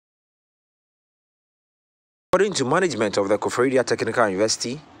According to management of the Koforidua Technical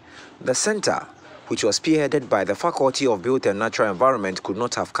University, the center, which was spearheaded by the Faculty of Built and Natural Environment, could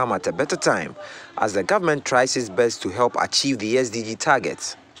not have come at a better time as the government tries its best to help achieve the SDG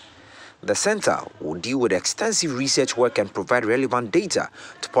targets. The center will deal with extensive research work and provide relevant data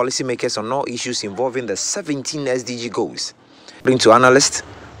to policymakers on all issues involving the 17 SDG goals. According to analysts,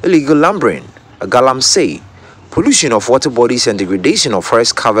 illegal lumbering, galamsey, pollution of water bodies and degradation of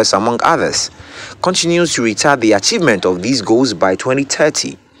forest covers, among others, continues to retard the achievement of these goals by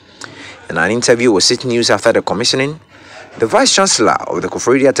 2030. In an interview with Citi News after the commissioning, the Vice-Chancellor of the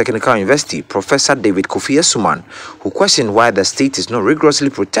Koforidua Technical University, Professor David Kofi Esuman, who questioned why the state is not rigorously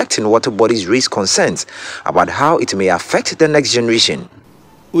protecting water bodies, raised concerns about how it may affect the next generation.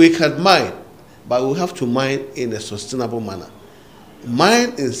 We can mine, but we have to mine in a sustainable manner. Mine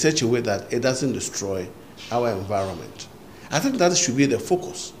in such a way that it doesn't destroy our environment. I think that should be the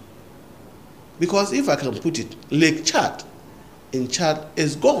focus. Because if I can put it, Lake Chad in Chad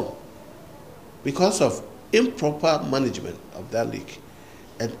is gone because of improper management of that lake.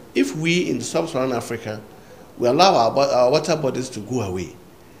 And if we in sub-Saharan Africa, we allow our water bodies to go away,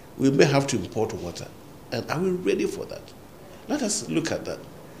 we may have to import water. And are we ready for that? Let us look at that.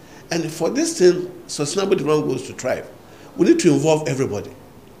 And for this thing, Sustainable Development Goals to thrive, we need to involve everybody.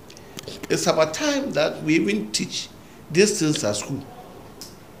 It's about time that we even teach these things at school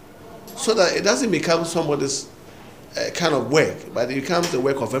so that it doesn't become somebody's kind of work, but it becomes the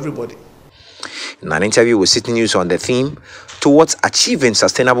work of everybody. In an interview with Citi News on the theme, towards achieving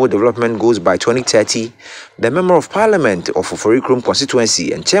Sustainable Development Goals by 2030, the Member of Parliament of Koforidua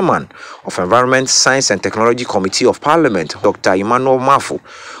constituency and Chairman of Environment, Science and Technology Committee of Parliament, Dr. Emmanuel Mafu,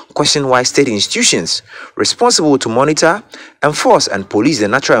 questioned why state institutions responsible to monitor, enforce and police the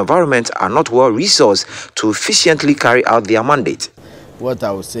natural environment are not well resourced to efficiently carry out their mandate. What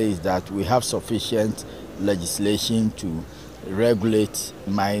I would say is that we have sufficient legislation to regulate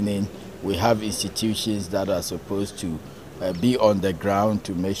mining. We have institutions that are supposed to be on the ground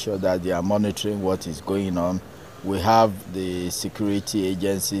to make sure that they are monitoring what is going on. We have the security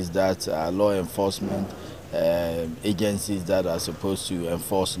agencies that are law enforcement agencies that are supposed to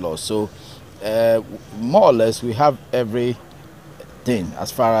enforce law. So more or less we have everything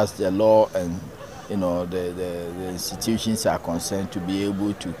as far as the law and the institutions are concerned to be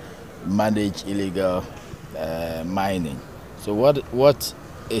able to manage illegal mining. So what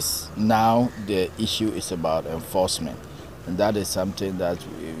is now the issue is about enforcement, and that is something that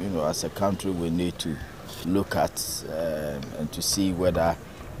as a country we need to look at and to see whether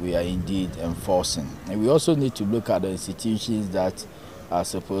we are indeed enforcing. And we also need to look at the institutions that are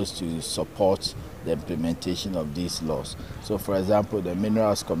supposed to support the implementation of these laws. So for example, the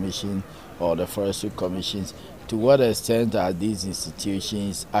Minerals Commission or the Forestry Commissions, to what extent are these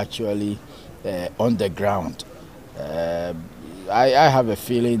institutions actually on the ground? I have a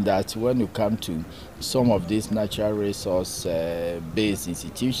feeling that when you come to some of these natural resource based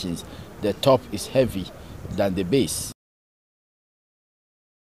institutions, the top is heavy than the base.